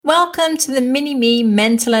Welcome to the Mini-Me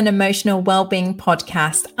Mental and Emotional Wellbeing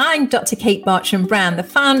Podcast. I'm Dr. Kate Bartram-Brown, the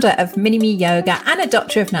founder of Mini-Me Yoga and a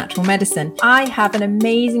doctor of natural medicine. I have an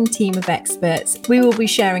amazing team of experts. We will be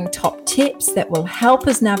sharing top tips that will help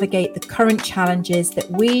us navigate the current challenges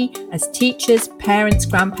that we as teachers, parents,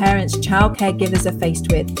 grandparents, child caregivers are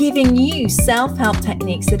faced with, giving you self-help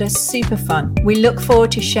techniques that are super fun. We look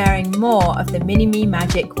forward to sharing more of the Mini-Me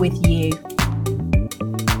magic with you.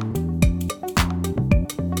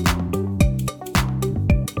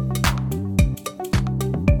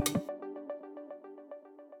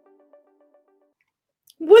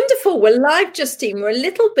 Wonderful. We're live, Justine. We're a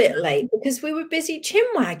little bit late because we were busy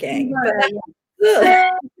chinwagging. But that's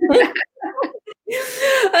good.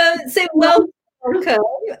 So welcome.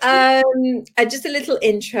 Just a little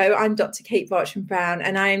intro. I'm Dr. Kate Bartram-Brown,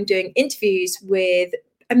 and I am doing interviews with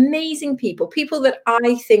amazing people that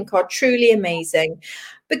I think are truly amazing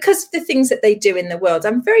because of the things that they do in the world.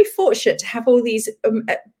 I'm very fortunate to have all these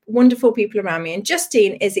wonderful people around me, and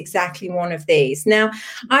Justine is exactly one of these. Now,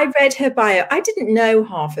 I read her bio. I didn't know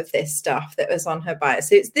half of this stuff that was on her bio,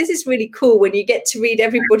 so this is really cool when you get to read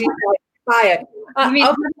everybody's bio. I mean,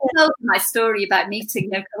 tell my story about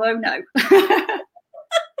meeting Yoko Ono.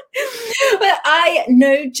 Well, I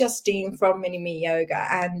know Justine from Mini-Me Yoga,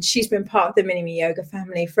 and she's been part of the Mini-Me Yoga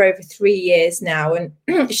family for over 3 years now, and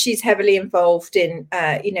she's heavily involved in,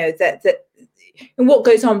 and what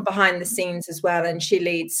goes on behind the scenes as well. And she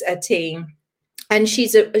leads a team, and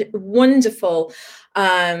she's a wonderful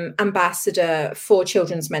ambassador for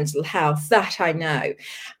children's mental health, that I know.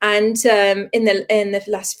 And in the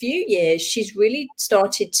last few years, she's really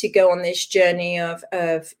started to go on this journey of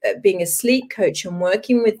being a sleep coach and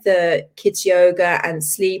working with the kids yoga and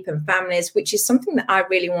sleep and families, which is something that I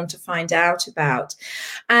really want to find out about.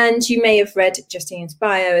 And you may have read Justine's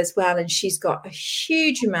bio as well, and she's got a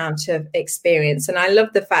huge amount of experience. And I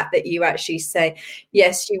love the fact that you actually say,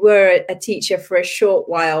 yes, you were a teacher for a short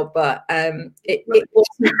while, but it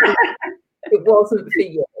wasn't for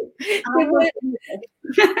you.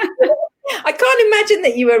 I can't imagine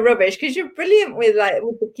that you were rubbish, because you're brilliant with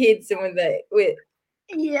the kids and with.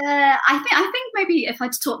 Yeah, I think maybe if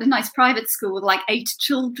I'd taught in a nice private school with like 8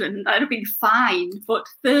 children, that'd have been fine. But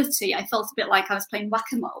 30, I felt a bit like I was playing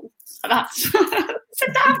whack-a-mole. So that's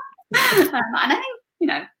sit down. And I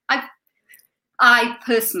think I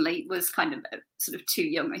personally was kind of sort of too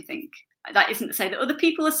young, I think. That isn't to say that other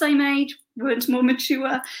people the same age weren't more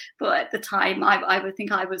mature, but at the time I would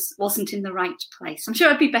think I wasn't in the right place. I'm sure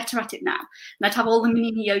I'd be better at it now, and I'd have all the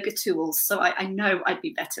Mini-Me Yoga tools, so I know I'd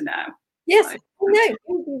be better now. Yes, so. No, it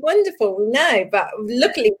would be wonderful. We know, but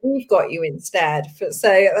luckily we've got you instead.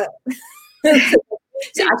 I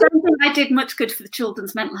don't think I did much good for the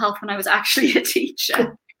children's mental health when I was actually a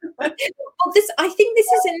teacher. Well, I think this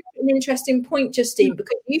is an interesting point, Justine,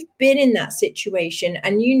 because you've been in that situation,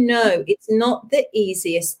 and it's not the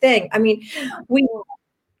easiest thing. I mean, we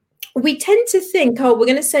tend to think, we're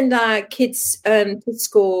going to send our kids to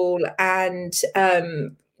school, and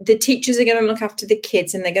the teachers are going to look after the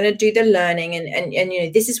kids, and they're going to do the learning,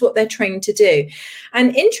 and this is what they're trained to do.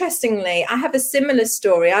 And interestingly, I have a similar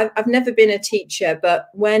story. I've never been a teacher, but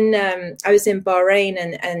when I was in Bahrain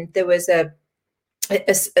and there was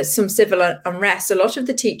some civil unrest, a lot of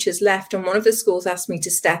the teachers left, and one of the schools asked me to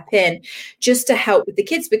step in just to help with the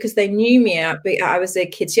kids because they knew me. I was a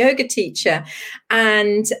kids yoga teacher,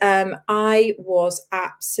 and I was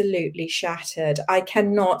absolutely shattered. I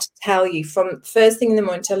cannot tell you, from first thing in the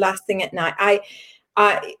morning to last thing at night,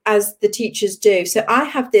 I as the teachers do. So I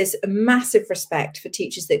have this massive respect for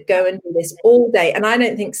teachers that go and do this all day, and I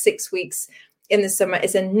don't think 6 weeks in the summer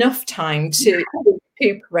is enough time to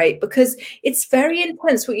recuperate, because it's very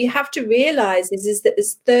intense. What you have to realize is that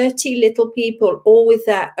there's 30 little people, all with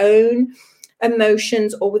their own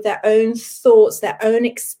emotions, or with their own thoughts, their own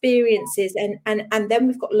experiences, and then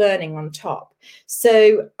we've got learning on top.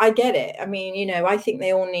 So I get it. I mean, I think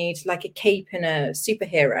they all need like a cape and a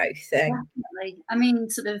superhero thing. Definitely. I mean,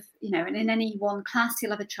 sort of, and in any one class,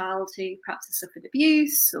 you'll have a child who perhaps has suffered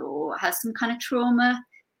abuse or has some kind of trauma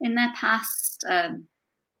in their past.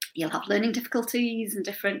 You'll have learning difficulties and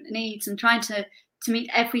different needs, and trying to meet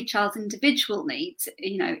every child's individual needs,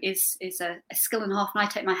 is a skill and a half. And I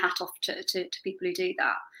take my hat off to people who do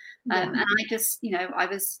that. Yeah. And I just, I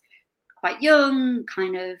was quite young,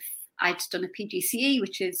 I'd done a PGCE,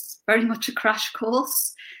 which is very much a crash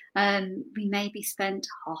course. We maybe spent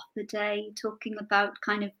half a day talking about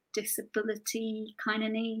kind of disability kind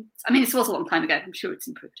of needs. I mean, this was a long time ago. I'm sure it's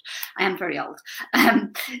improved. I am very old.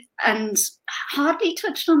 And hardly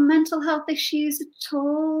touched on mental health issues at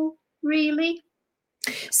all, really.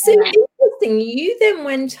 So thing, you then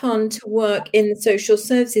went on to work in the social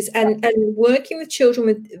services, and working with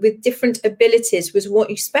children with different abilities was what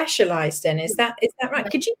you specialised in. Is that right?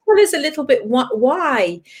 Could you tell us a little bit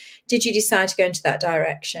why did you decide to go into that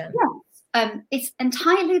direction? Yeah. It's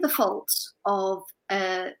entirely the fault of,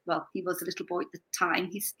 well, he was a little boy at the time.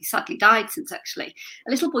 He sadly died since, actually.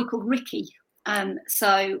 A little boy called Ricky.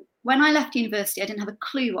 So when I left university, I didn't have a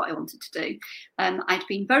clue what I wanted to do. I'd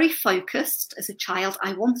been very focused as a child.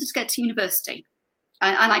 I wanted to get to university.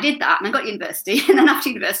 And I did that, and I got to university. And then after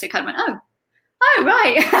university, I kind of went, oh,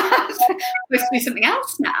 right. Supposed to do something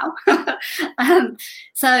else now.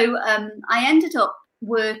 So I ended up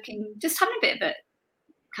working, just having a bit of a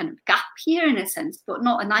kind of gap here in a sense, but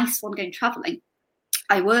not a nice one, going travelling.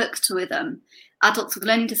 I worked with adults with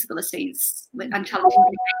learning disabilities and challenging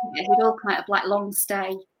behaviour who'd all come out of like long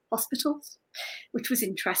stay hospitals, which was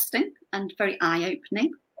interesting and very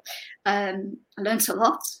eye-opening. I learned a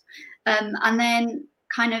lot. And then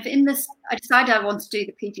kind of in this, I decided I wanted to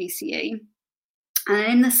do the PGCE.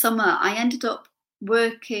 And in the summer, I ended up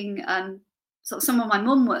working, someone my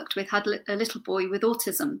mum worked with had a little boy with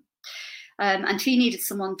autism. And she needed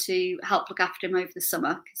someone to help look after him over the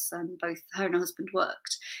summer because both her and her husband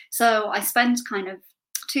worked. So I spent kind of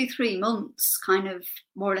 2-3 months kind of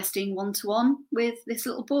more or less doing one-to-one with this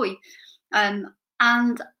little boy.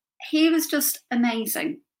 And he was just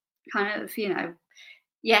amazing. Kind of,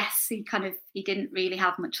 yes, he didn't really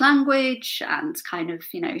have much language, and kind of,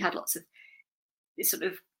 he had lots of this sort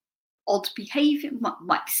of odd behaviour,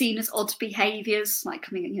 might be seen as odd behaviours, like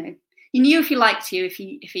coming, you knew if he liked you if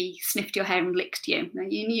he sniffed your hair and licked you.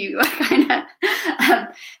 You knew kind of.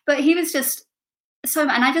 But he was just so,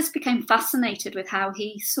 and I just became fascinated with how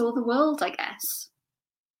he saw the world, I guess.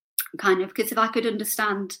 Kind of, because if I could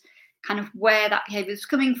understand kind of where that behaviour was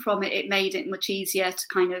coming from, it made it much easier to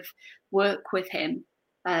kind of work with him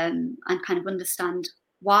and kind of understand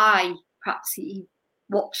why perhaps he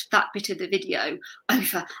watched that bit of the video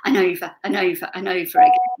over and over and over and over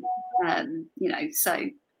again.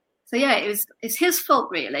 So yeah, it's his fault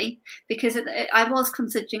really, because I was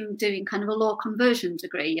considering doing kind of a law conversion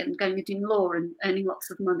degree and going and doing law and earning lots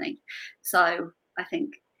of money. So I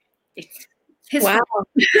think it's his fault.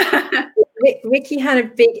 Ricky had a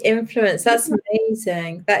big influence. That's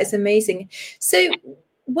amazing. That is amazing. So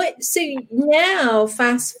now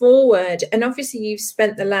fast forward, and obviously you've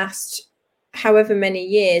spent the last however many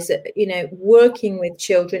years, working with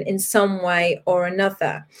children in some way or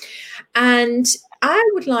another. And I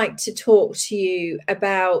would like to talk to you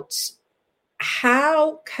about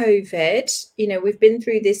how COVID, we've been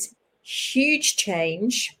through this huge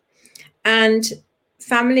change, and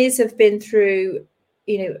families have been through,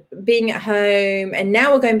 being at home, and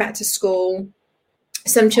now we're going back to school.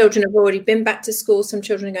 Some children have already been back to school. Some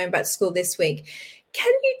children are going back to school this week.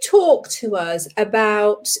 Can you talk to us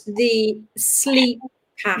about the sleep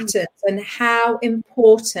patterns and how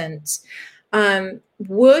important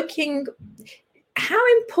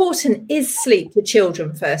how important is sleep for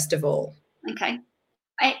children, first of all? Okay.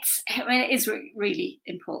 It is really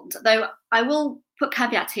important, though I will put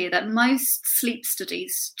caveat here that most sleep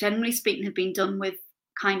studies, generally speaking, have been done with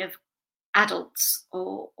kind of adults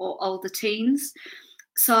or older teens.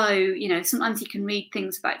 So, sometimes you can read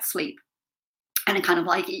things about sleep and it kind of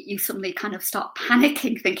like you suddenly kind of start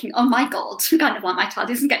panicking, thinking, oh my God, kind of like my child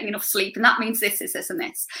isn't getting enough sleep. And that means this, and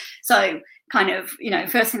this. So kind of,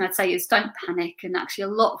 first thing I'd say is don't panic. And actually a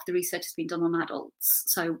lot of the research has been done on adults.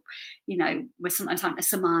 So, we're sometimes having to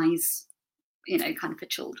surmise, kind of for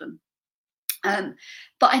children. But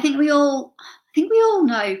I think we all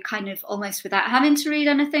know kind of almost without having to read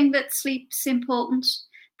anything that sleep's important,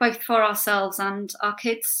 both for ourselves and our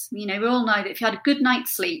kids. We all know that if you had a good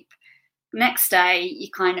night's sleep, next day you've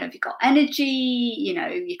got energy,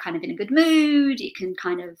 you're kind of in a good mood, you can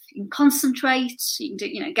concentrate, you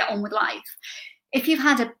can get on with life. If you've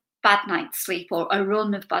had a bad night's sleep or a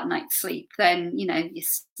run of bad night's sleep, then you're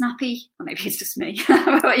snappy, or maybe it's just me,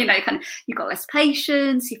 but you've got less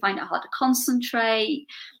patience, you find it hard to concentrate,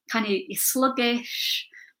 you're sluggish.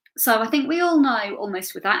 So I think we all know,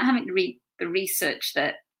 almost without having to read the research,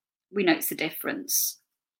 that we notice the difference.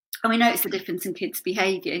 And we notice the difference in kids'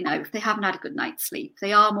 behaviour. If they haven't had a good night's sleep,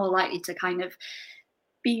 they are more likely to kind of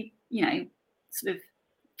be, sort of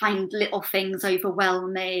find little things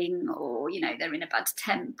overwhelming, or, they're in a bad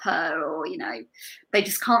temper, or, they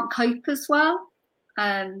just can't cope as well.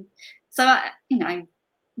 So,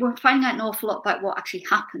 we're finding out an awful lot about what actually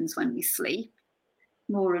happens when we sleep,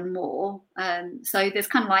 more and more. So there's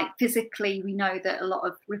kind of like physically, we know that a lot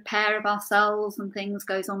of repair of our cells and things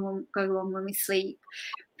go on when we sleep.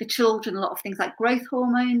 For children, a lot of things like growth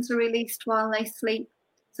hormones are released while they sleep.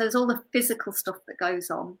 So there's all the physical stuff that goes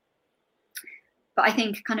on. But I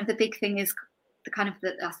think kind of the big thing is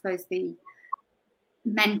I suppose the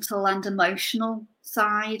mental and emotional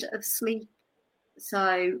side of sleep.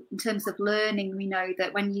 So in terms of learning, we know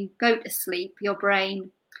that when you go to sleep, your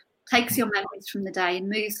brain takes your memories from the day and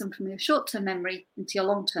moves them from your short-term memory into your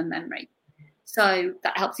long-term memory. So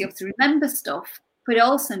that helps you obviously remember stuff, but it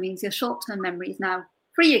also means your short-term memory is now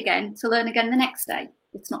free again to learn again the next day.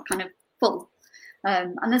 It's not kind of full.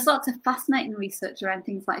 And there's lots of fascinating research around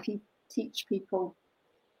things like if you teach people,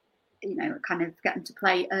 kind of get them to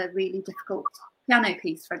play a really difficult piano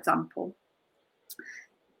piece, for example.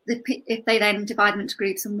 If they then divide them into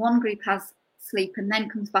groups and one group has sleep and then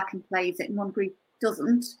comes back and plays it and one group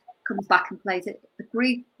doesn't, comes back and plays it, the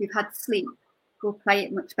group who've had sleep will play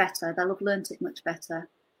it much better. They'll have learnt it much better.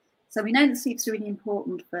 So we know that sleep's really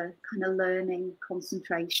important for kind of learning,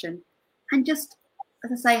 concentration, and just,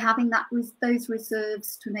 as I say, having those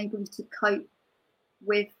reserves to enable you to cope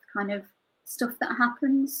with kind of stuff that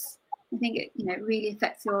happens. I think it really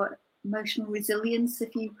affects your emotional resilience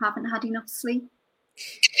if you haven't had enough sleep.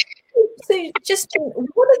 So just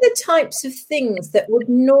what are the types of things that would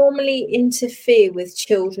normally interfere with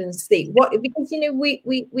children's sleep? Because we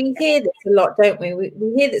hear this a lot, don't we? We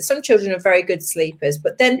hear that some children are very good sleepers,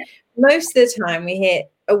 but then most of the time we hear,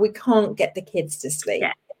 oh, we can't get the kids to sleep.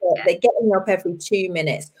 Yeah. They're getting up every 2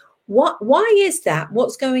 minutes. Why is that?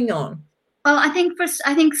 What's going on? Well, I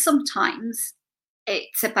think sometimes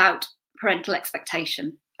it's about parental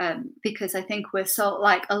expectation. Because I think we're sold,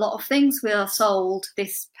 like a lot of things, we are sold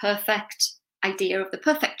this perfect idea of the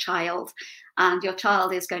perfect child, and your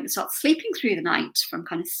child is going to start sleeping through the night from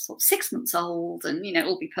kind of sort of 6 months old, and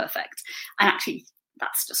it'll be perfect. And actually,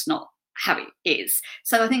 that's just not how it is.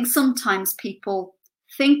 So I think sometimes people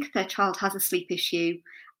think their child has a sleep issue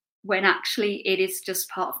when actually it is just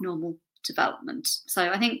part of normal development. So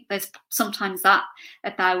I think there's sometimes that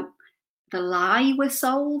about the lie we're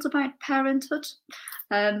sold about parenthood,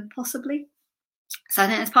 possibly. So I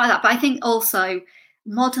think it's part of that. But I think also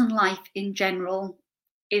modern life in general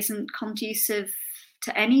isn't conducive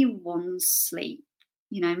to anyone's sleep.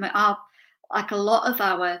 Like a lot of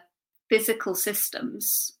our physical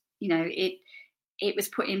systems, it was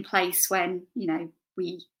put in place when,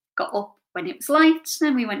 we got up when it was light,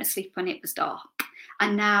 and we went to sleep when it was dark.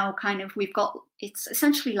 And now kind of it's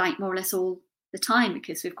essentially like more or less all the time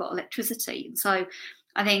because we've got electricity. And so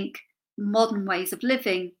I think modern ways of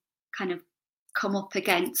living kind of come up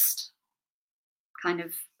against kind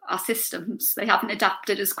of our systems. They haven't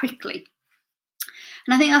adapted as quickly.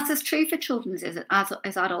 And I think that's as true for children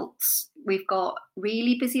as adults. We've got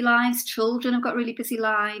really busy lives. Children have got really busy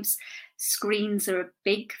lives. Screens are a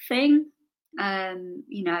big thing,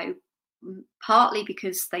 partly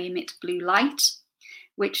because they emit blue light,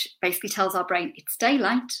 which basically tells our brain it's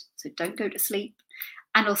daylight, so don't go to sleep.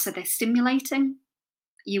 And also they're stimulating.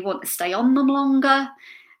 You want to stay on them longer,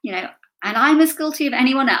 and I'm as guilty of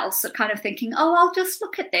anyone else at kind of thinking, oh, I'll just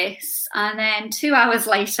look at this. And then 2 hours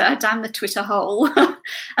later, down the Twitter hole,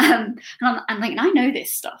 and I'm thinking, I know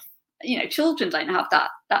this stuff. Children don't have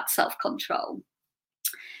that self-control.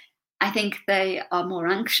 I think they are more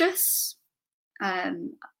anxious.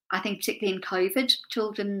 I think particularly in COVID,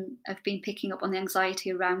 children have been picking up on the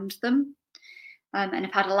anxiety around them and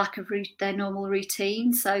have had a lack of their normal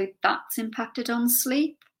routine. So that's impacted on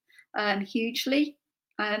sleep hugely.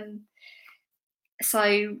 And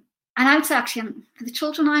I would say actually for the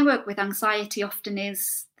children I work with, anxiety often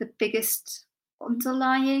is the biggest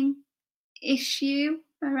underlying issue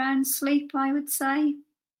around sleep, I would say.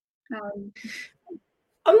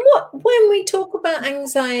 And when we talk about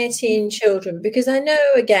anxiety in children, because I know,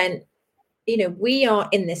 again, we are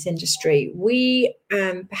in this industry, we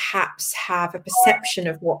perhaps have a perception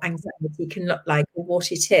of what anxiety can look like or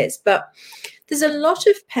what it is. But there's a lot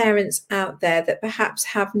of parents out there that perhaps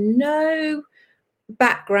have no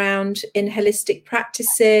background in holistic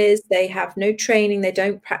practices. They have no training. They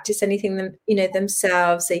don't practice anything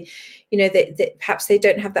themselves. They perhaps they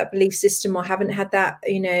don't have that belief system or haven't had that,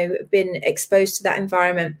 been exposed to that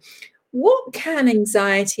environment. What can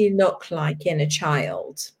anxiety look like in a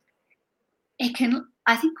child? It can,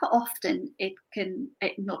 I think quite often it can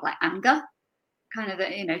look like anger, kind of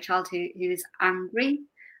a child who is angry.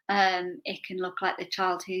 It can look like the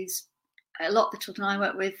child who's, a lot of the children I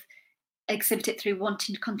work with exhibit it through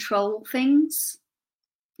wanting to control things,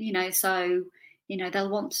 so they'll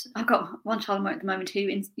want, I've got one child I'm working at the moment who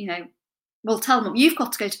will tell them, you've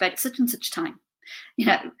got to go to bed at such and such time,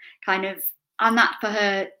 kind of, and that for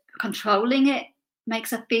her, controlling it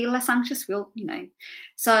makes her feel less anxious.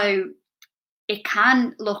 So it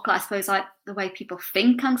can look, I suppose, like the way people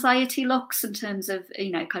think anxiety looks, in terms of,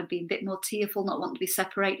 kind of being a bit more tearful, not wanting to be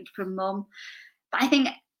separated from mum. But I think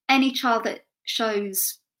any child that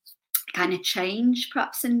shows kind of change,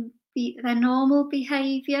 perhaps in their normal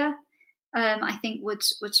behaviour, I think would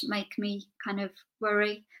make me kind of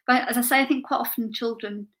worry. But as I say, I think quite often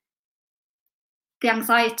children, the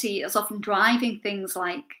anxiety is often driving things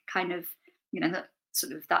like kind of, that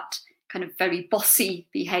sort of that kind of very bossy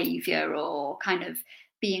behaviour, or kind of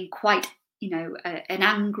being quite, an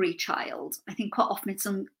angry child. I think quite often it's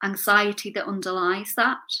anxiety that underlies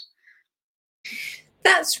that.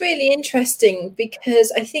 That's really interesting,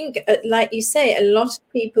 because I think, like you say, a lot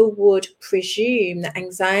of people would presume that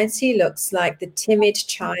anxiety looks like the timid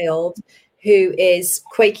child who is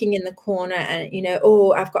quaking in the corner and,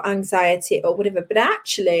 oh, I've got anxiety or whatever. But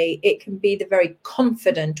actually, it can be the very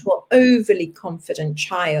confident or overly confident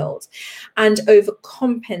child, and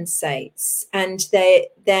overcompensates. And they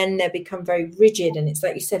become very rigid. And it's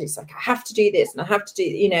like you said, it's like, I have to do this and I have to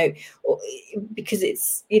do, because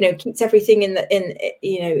it's, keeps everything in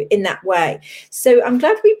that way. So I'm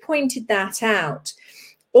glad we pointed that out.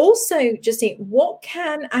 Also, Justine, what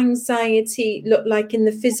can anxiety look like in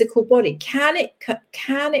the physical body? Can it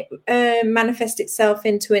manifest itself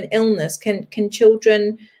into an illness? Can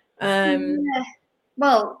children?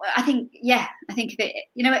 Well, I think I think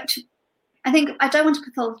I don't want to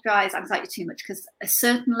pathologize anxiety too much, because a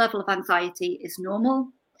certain level of anxiety is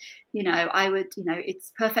normal.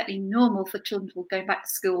 It's perfectly normal for children who are going back to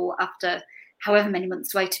school after however many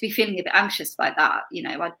months away to be feeling a bit anxious by that.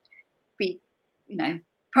 I'd be,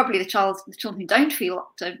 probably the children who don't appear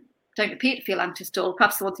to feel anxious at all,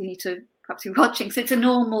 perhaps the ones you need to perhaps be watching. So it's a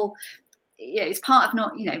normal, it's part of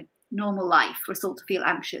normal life for us all to feel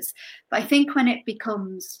anxious. But I think when it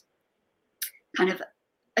becomes kind of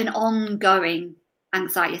an ongoing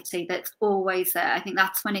anxiety that's always there, I think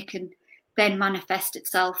that's when it can then manifest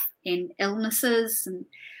itself in illnesses. And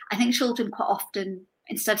I think children quite often,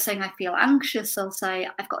 instead of saying I feel anxious, they'll say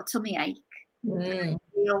I've got a tummy ache, I don't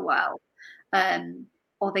feel well.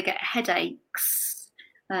 Or they get headaches.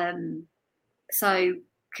 So,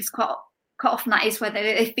 because quite often that is where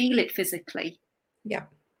they feel it physically. Yeah.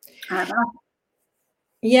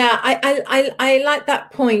 Yeah, I like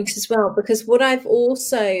that point as well, because what I've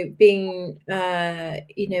also been, because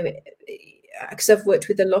I've worked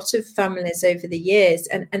with a lot of families over the years,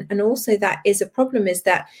 and also that is a problem, is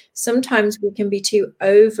that sometimes we can be too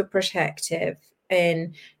overprotective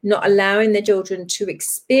in not allowing the children to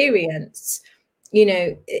experience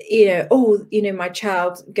my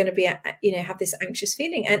child's going to be, have this anxious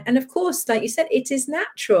feeling. And of course, like you said, it is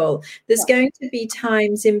natural. There's going to be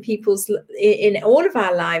times in all of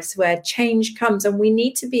our lives where change comes, and we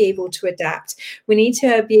need to be able to adapt. We need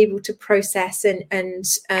to be able to process and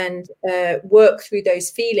work through those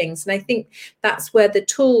feelings. And I think that's where the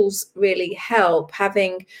tools really help,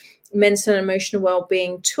 having mental and emotional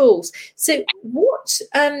well-being tools. So what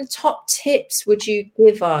top tips would you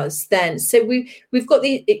give us then? So we've got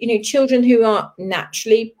the children who are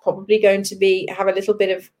naturally probably going to have a little bit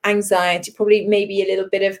of anxiety, probably maybe a little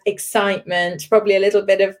bit of excitement, probably a little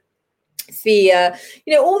bit of fear,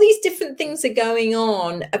 all these different things are going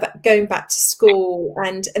on about going back to school,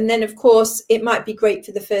 and then of course it might be great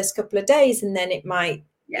for the first couple of days, and then it might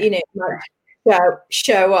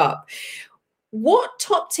show up. What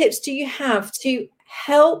top tips do you have to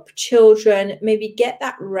help children maybe get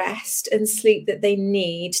that rest and sleep that they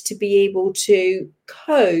need to be able to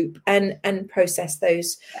cope and process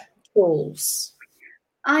those tools?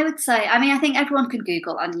 I would say, I think everyone can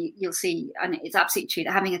Google and you'll see, and it's absolutely true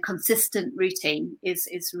that having a consistent routine is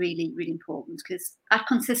really, really important, because that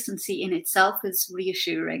consistency in itself is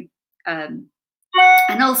reassuring. And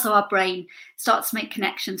also our brain starts to make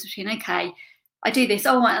connections between, okay, I do this,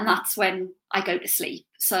 and that's when I go to sleep.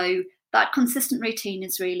 So that consistent routine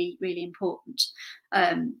is really, really important.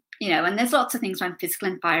 And there's lots of things around physical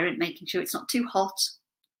environment, making sure it's not too hot,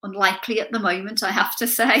 unlikely at the moment, I have to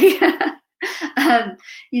say. And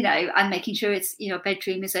making sure it's,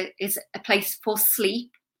 bedroom is a place for sleep.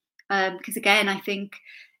 Because again, I think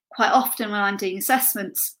quite often when I'm doing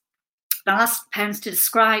assessments, I'll ask parents to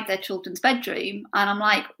describe their children's bedroom, and I'm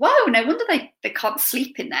like, whoa, no wonder they can't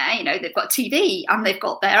sleep in there. They've got TV and they've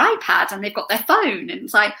got their iPad and they've got their phone. And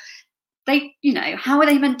it's like, how are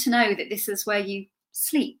they meant to know that this is where you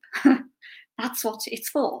sleep? That's what it's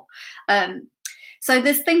for. So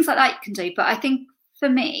there's things like that you can do. But I think for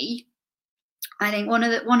me, one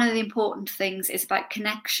of the important things is about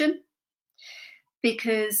connection,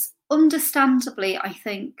 because understandably, I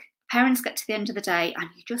think parents get to the end of the day and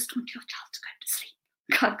you just want your child to go to sleep.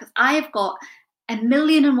 Because I have got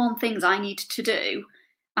 1,000,001 things I need to do,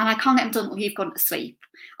 and I can't get them done until you've gone to sleep.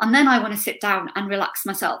 And then I want to sit down and relax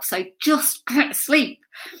myself. So just go to sleep.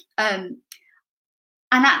 And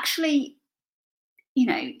actually,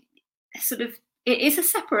 sort of, it is a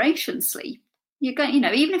separation sleep. You're going,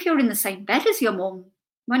 even if you're in the same bed as your mum,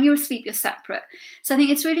 when you're asleep, you're separate. So I think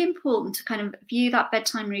it's really important to kind of view that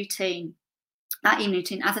bedtime routine, that evening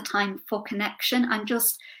routine, as a time for connection, and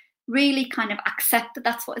just really kind of accept that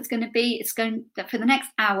that's what it's going to be. It's going that for the next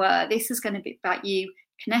hour, this is going to be about you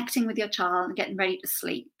connecting with your child and getting ready to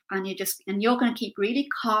sleep. And you're going to keep really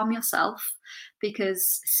calm yourself,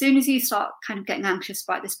 because as soon as you start kind of getting anxious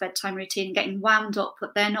about this bedtime routine and getting wound up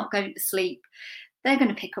that they're not going to sleep, they're going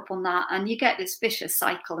to pick up on that, and you get this vicious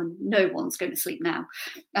cycle, and no one's going to sleep now.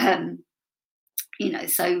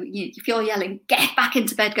 So if you're yelling, get back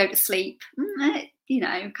into bed, go to sleep,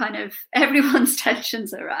 kind of everyone's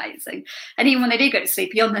tensions are rising. And even when they do go to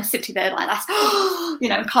sleep, you're sitting there like that,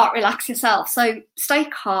 and can't relax yourself. So stay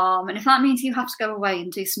calm. And if that means you have to go away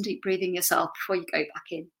and do some deep breathing yourself before you go back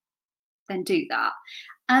in, then do that.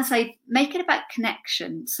 And say, make it about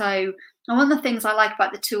connection. So one of the things I like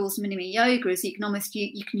about the tools Mini-Me Yoga is you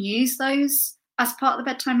can use those as part of the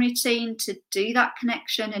bedtime routine to do that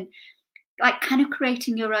connection, and like kind of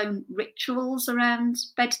creating your own rituals around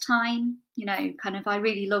bedtime. I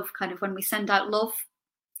really love kind of when we send out love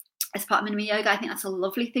as part of Mini-Me Yoga. I think that's a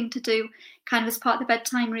lovely thing to do kind of as part of the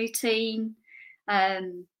bedtime routine.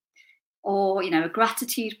 Or, a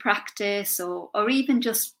gratitude practice, or even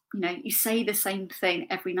just, you say the same thing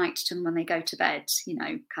every night to them when they go to bed,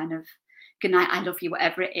 kind of, good night, I love you,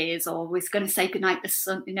 whatever it is. Or we're going to say good night, the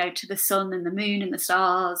sun, to the sun and the moon and the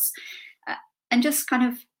stars. And just kind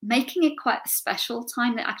of making it quite a special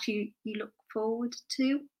time that actually you look forward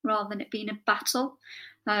to, rather than it being a battle.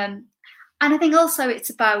 And I think also it's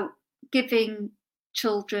about giving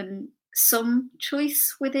children some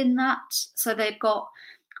choice within that. So they've got,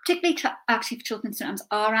 particularly actually for children sometimes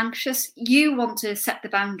are anxious, you want to set the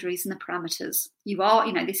boundaries and the parameters. You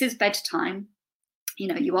are, this is bedtime,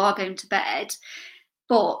 you are going to bed,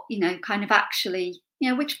 but, kind of actually,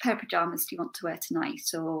 which pair of pajamas do you want to wear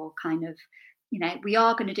tonight? Or kind of, we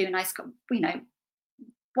are going to do a nice,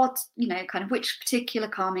 what, kind of which particular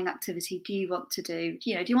calming activity do you want to do?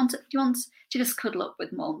 Do you want to just cuddle up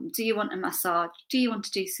with mum? Do you want a massage? Do you want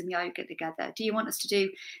to do some yoga together? Do you want us to do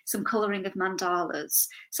some colouring of mandalas?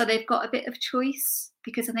 So they've got a bit of choice,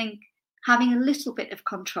 because I think having a little bit of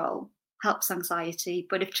control helps anxiety.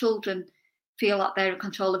 But if children feel like they're in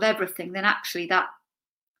control of everything, then actually that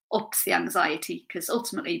ups the anxiety, because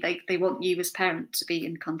ultimately they want you as parent to be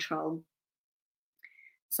in control.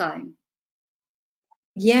 So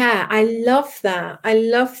yeah, I love that. I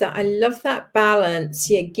love that balance.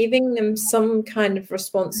 Yeah, giving them some kind of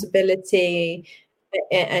responsibility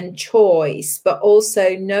and choice, but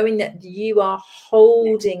also knowing that you are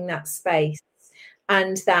holding that space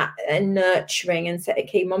and that and nurturing, and say,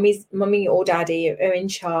 okay, mummy or daddy are in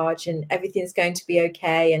charge and everything's going to be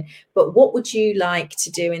okay. But what would you like to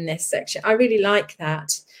do in this section? I really like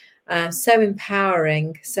that. So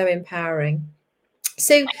empowering.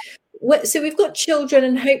 So we've got children,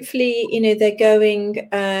 and hopefully, they're going,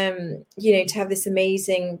 to have this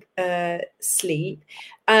amazing sleep.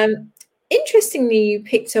 Interestingly, you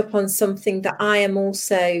picked up on something that I am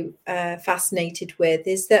also fascinated with,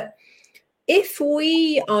 is that if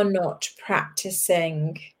we are not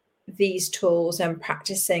practicing these tools and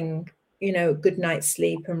practicing, good night's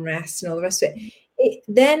sleep and rest and all the rest of it, it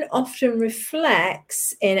then often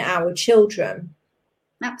reflects in our children.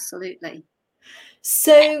 Absolutely.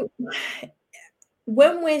 So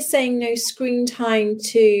when we're saying no screen time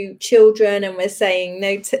to children, and we're saying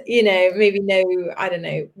no to, maybe no, I don't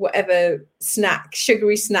know, whatever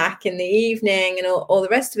sugary snack in the evening and all the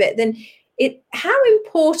rest of it, then how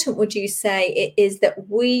important would you say it is that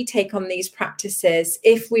we take on these practices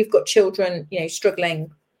if we've got children,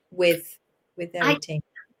 struggling with their routine?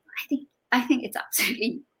 I think it's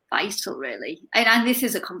absolutely vital, really. And this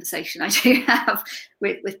is a conversation I do have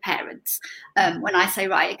with parents when I say,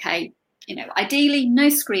 right, okay, ideally no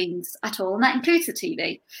screens at all, and that includes the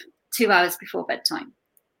TV, 2 hours before bedtime,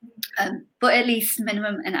 but at least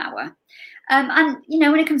minimum an hour. And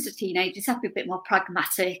when it comes to teenagers, have to be a bit more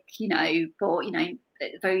pragmatic, but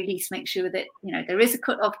at the very least make sure that there is a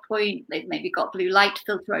cut-off point. They've maybe got blue light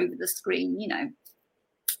filter over the screen,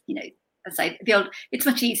 as I say, it's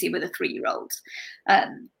much easier with a 3-year-old.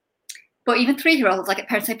 But even 3-year-olds, I get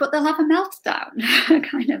parents say, but they'll have a meltdown.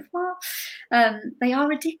 Kind of, well, they are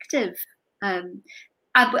addictive. I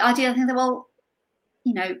do think that, well,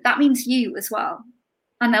 that means you as well.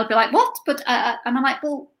 And they'll be like, what? But and I'm like,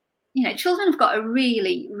 well, children have got a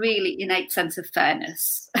really, really innate sense of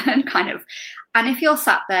fairness and and if you're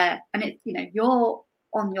sat there and you're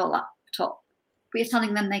on your laptop, but you're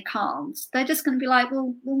telling them they can't, they're just going to be like,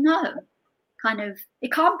 well, no,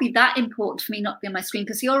 it can't be that important for me not to be on my screen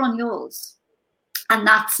because you're on yours. And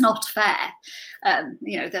that's not fair.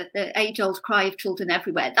 The age-old cry of children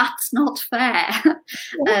everywhere, that's not fair.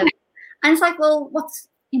 And it's like, well,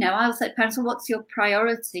 I will say to parents, well, what's your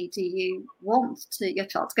priority? Do you want your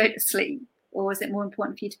child to go to sleep, or is it more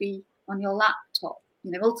important for you to be on your laptop?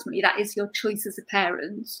 Ultimately, that is your choice as a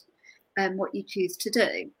parent, what you choose to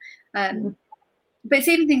do. But it's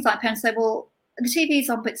even things like parents say, well, the TV's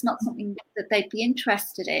on, but it's not something that they'd be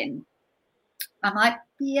interested in. I'm like,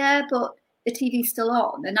 yeah, but the TV's still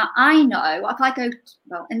on. And I know if I go,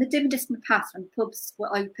 in the dim distant past when pubs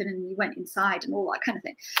were open and you went inside and all that kind of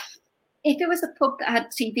thing, if there was a pub that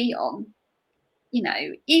had TV on,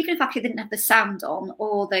 even if I didn't have the sound on,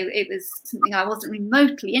 or though it was something I wasn't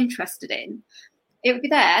remotely interested in, it would be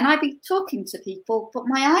there. And I'd be talking to people, but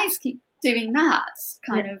my eyes keep doing that.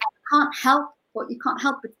 You can't help but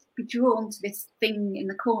be drawn to this thing in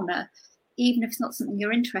the corner, even if it's not something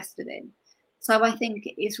you're interested in. So I think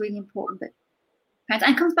it is really important that parents,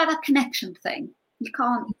 and it comes back to that connection thing. You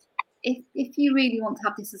can't, if you really want to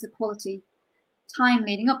have this as a quality time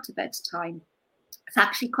leading up to bedtime, it's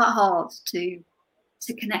actually quite hard to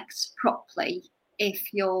connect properly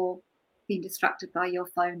if you're being distracted by your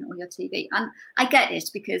phone or your TV. And I get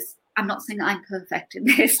it, because I'm not saying that I'm perfect in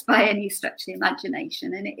this by any stretch of the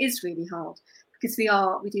imagination, and it is really hard because we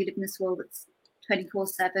do live in this world that's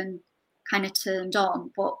 24/7 kind of turned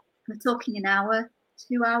on, but we're talking an hour,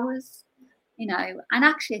 2 hours, and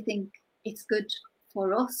actually I think it's good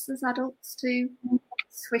for us as adults to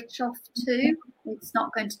switch off too. It's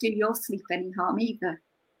not going to do your sleep any harm either.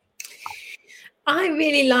 I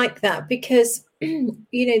really like that, because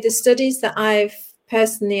the studies that I've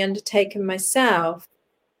personally undertaken myself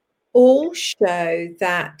all show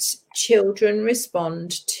that children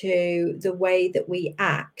respond to the way that we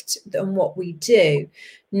act and what we do,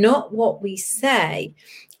 not what we say.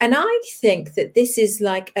 And I think that this is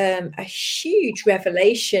like a huge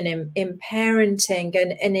revelation in parenting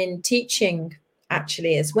and in teaching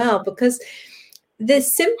actually as well, because the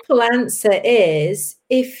simple answer is,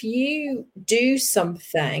 if you do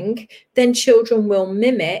something, then children will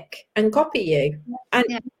mimic and copy you.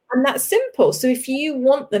 And that's simple. So if you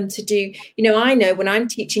want them to do, I know when I'm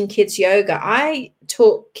teaching kids yoga, I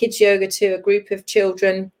taught kids yoga to a group of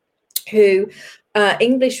children who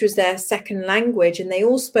English was their second language, and they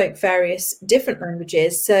all spoke various different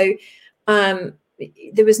languages. So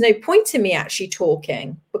there was no point in me actually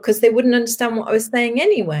talking, because they wouldn't understand what I was saying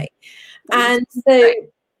anyway. And so,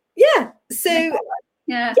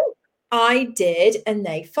 I did, and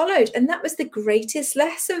they followed. And that was the greatest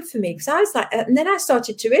lesson for me, because I was like, and then I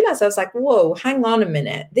started to realize, I was like, whoa, hang on a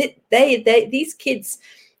minute. These kids,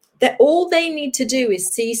 that all they need to do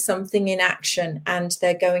is see something in action, and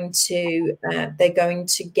they're going to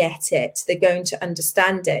get it. They're going to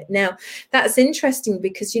understand it. Now, that's interesting,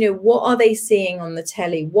 because, what are they seeing on the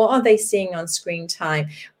telly? What are they seeing on screen time?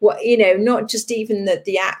 What, not just even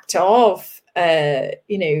the act of,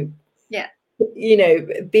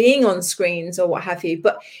 being on screens or what have you.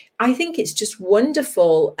 But I think it's just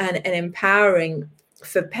wonderful and empowering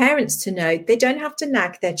for parents to know they don't have to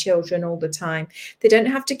nag their children all the time. They don't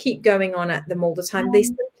have to keep going on at them all the time. They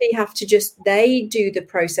simply have to they do the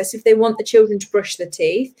process. If they want the children to brush their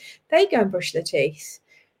teeth, they go and brush their teeth.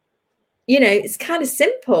 It's kind of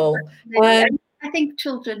simple. I think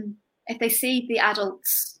children, if they see the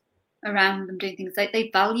adults around them doing things,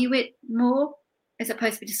 they value it more, as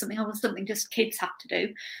opposed to just something just kids have to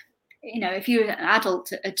do. If you're an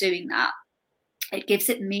adult are doing that, it gives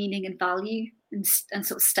it meaning and value and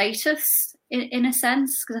sort of status in a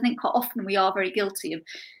sense. Because I think quite often we are very guilty of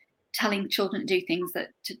telling children to do things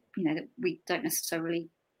that we don't necessarily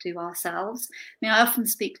do ourselves. I often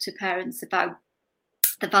speak to parents about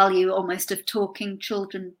the value almost of talking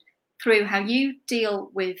children through how you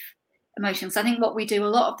deal with emotions. I think what we do a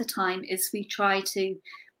lot of the time is we try to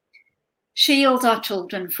shield our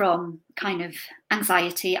children from kind of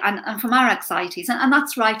anxiety and from our anxieties. And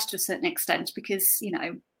that's right to a certain extent, because,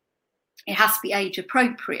 it has to be age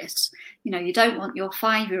appropriate. You don't want your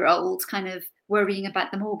 5-year-old kind of worrying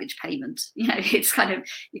about the mortgage payment. It's kind of,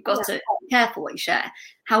 you've got to be careful what you share.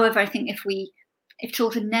 However, I think if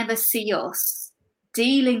children never see us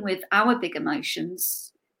dealing with our big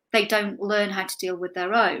emotions, they don't learn how to deal with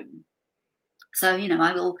their own. So,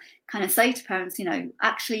 I will kind of say to parents,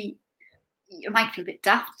 actually, you might feel a bit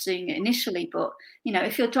daft doing it initially, but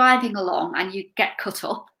if you're driving along and you get cut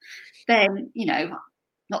up, then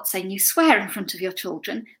not saying you swear in front of your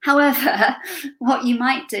children. However, what you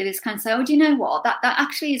might do is kind of say, oh, do you know what? That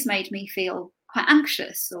actually has made me feel quite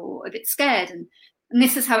anxious or a bit scared. And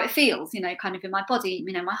this is how it feels, you know, kind of in my body,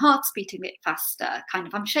 you know, my heart's beating a bit faster, kind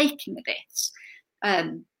of I'm shaking a bit.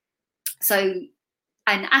 And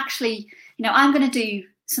actually, you know, I'm going to do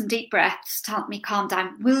some deep breaths to help me calm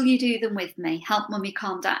down. Will you do them with me? Help mummy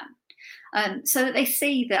calm down. So that they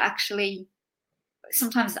see that actually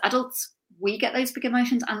sometimes adults, we get those big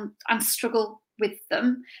emotions and struggle with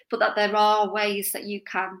them, but that there are ways that you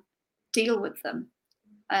can deal with them.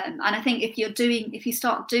 And I think if you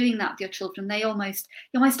start doing that with your children, you almost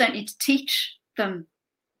don't need to teach them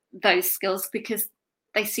those skills, because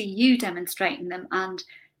they see you demonstrating them and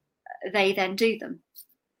they then do them.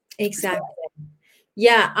 Exactly.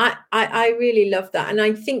 Yeah, I really love that. And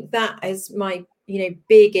I think that is my, you know,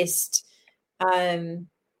 biggest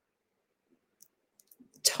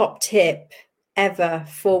top tip ever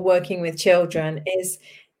for working with children is,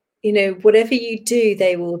 you know, whatever you do,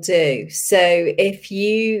 they will do. So if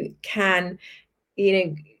you can,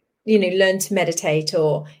 you know, learn to meditate,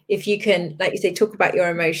 or if you can, like you say, talk about your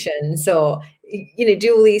emotions, or, you know,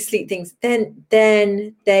 do all these sleep things, then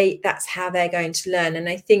that's how they're going to learn. And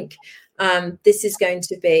I think this is going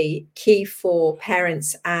to be key for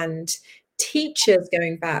parents and teachers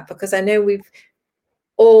going back, because I know we've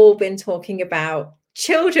all been talking about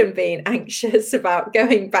children being anxious about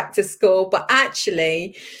going back to school, but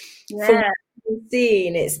actually, from what I've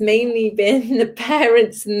seen, it's mainly been the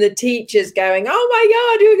parents and the teachers going, oh my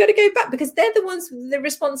God, we've got to go back, because they're the ones with the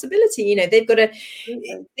responsibility. You know, they've got to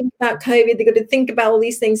think about COVID, they've got to think about all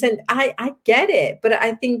these things. And I get it, but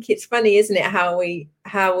I think it's funny, isn't it, how we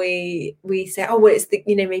say, oh, well, it's the,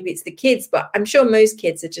 you know, maybe it's the kids, but I'm sure most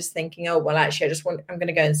kids are just thinking, oh, well, actually, I'm going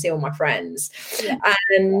to go and see all my friends. Yeah.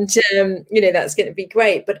 And, you know, that's going to be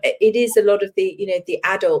great. But it is a lot of the, you know, the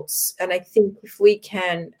adults. And I think if we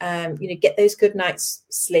can, you know, get those good nights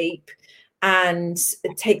sleep and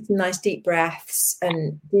take some nice deep breaths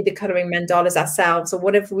and do the colouring mandalas ourselves, or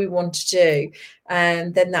whatever we want to do,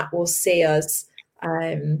 then that will see us,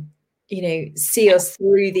 you know, see us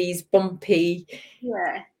through these bumpy,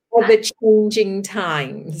 ever-changing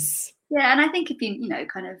times. Yeah, and I think if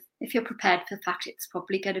you're prepared for the fact it's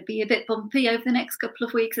probably going to be a bit bumpy over the next couple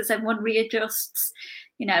of weeks as everyone readjusts,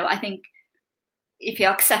 you know, I think if you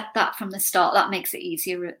accept that from the start, that makes it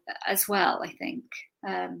easier as well, I think.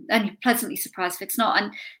 And you're pleasantly surprised if it's not.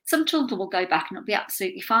 And some children will go back and it'll be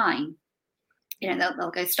absolutely fine. You know,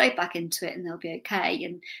 they'll go straight back into it and they'll be okay.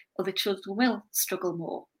 And other children will struggle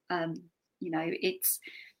more. You know,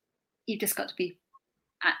 you've just got to be,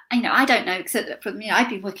 you know, I don't know, because I've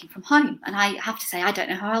been working from home, and I have to say I don't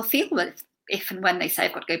know how I'll feel if and when they say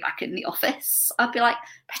I've got to go back in the office. I'd be like,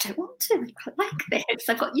 I don't want to. I quite like this.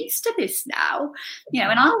 I've got used to this now, you know,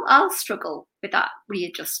 and I'll struggle with that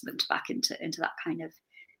readjustment back into that kind of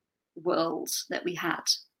world that we had.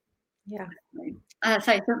 Yeah.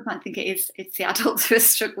 So I think it's the adults who are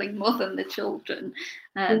struggling more than the children.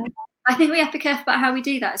 I think we have to be careful about how we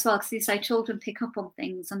do that as well, because you say children pick up on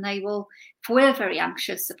things, and they will, if we're very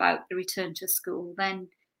anxious about the return to school, then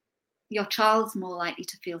your child's more likely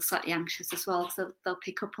to feel slightly anxious as well. So they'll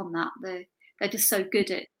pick up on that. They're just so good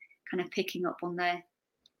at kind of picking up on their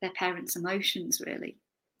parents' emotions, really.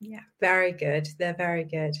 Yeah, very good. They're very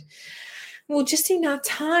good. Well, Justine, our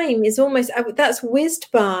time is almost, that's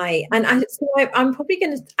whizzed by. And I'm probably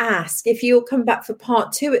going to ask if you'll come back for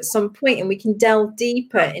part 2 at some point, and we can delve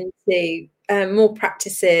deeper into more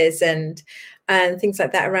practices and things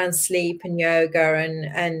like that around sleep and yoga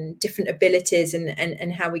and different abilities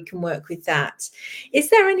and how we can work with that. Is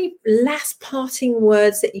there any last parting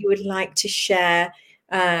words that you would like to share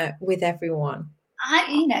with everyone?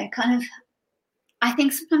 I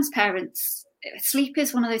think sometimes parents, sleep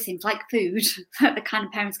is one of those things, like food, that the kind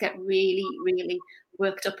of parents get really, really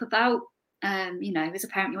worked up about. You know, as a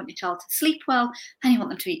parent, you want your child to sleep well and you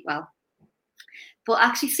want them to eat well. But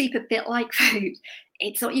actually sleep a bit like food.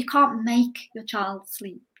 It's what you can't make your child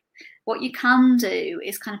sleep. What you can do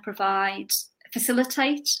is kind of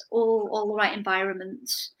facilitate all the right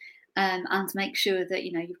environment, and make sure that,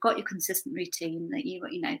 you know, you've got your consistent routine, that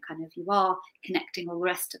you know, kind of you are connecting all the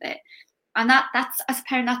rest of it. And that's, as a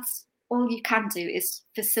parent, that's all you can do, is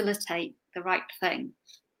facilitate the right thing.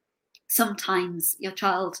 Sometimes your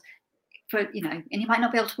child, you know, and you might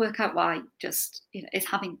not be able to work out why, just, you know, is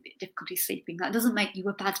having difficulty sleeping. That doesn't make you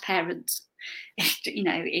a bad parent. You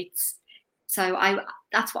know,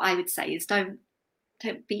 that's what I would say, is don't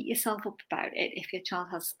beat yourself up about it if your child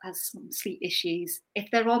has some sleep issues. If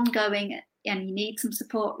they're ongoing and you need some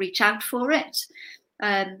support, reach out for it.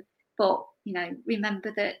 But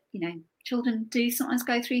remember that, children do sometimes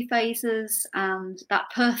go through phases, and that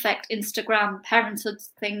perfect Instagram parenthood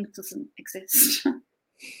thing doesn't exist.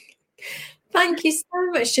 Thank you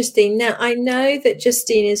so much, Justine. Now, I know that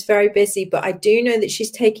Justine is very busy, but I do know that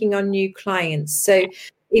she's taking on new clients. So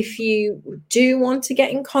if you do want to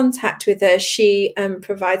get in contact with her, she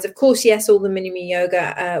provides, of course, yes, all the mini-me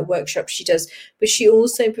yoga workshops she does, but she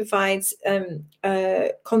also provides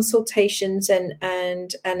consultations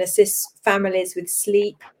and assists families with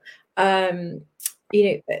sleep,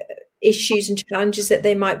 issues and challenges that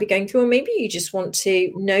they might be going through, or maybe you just want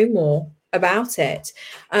to know more about it.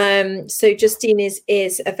 So Justine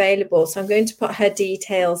is available. So I'm going to put her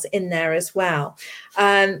details in there as well.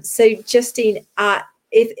 So Justine,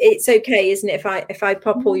 if it's okay, isn't it, if I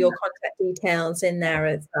pop all your contact details in there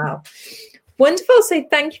as well? Wonderful. So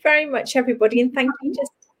thank you very much, everybody, and thank you,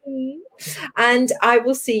 Justine. And I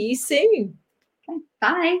will see you soon.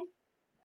 Bye.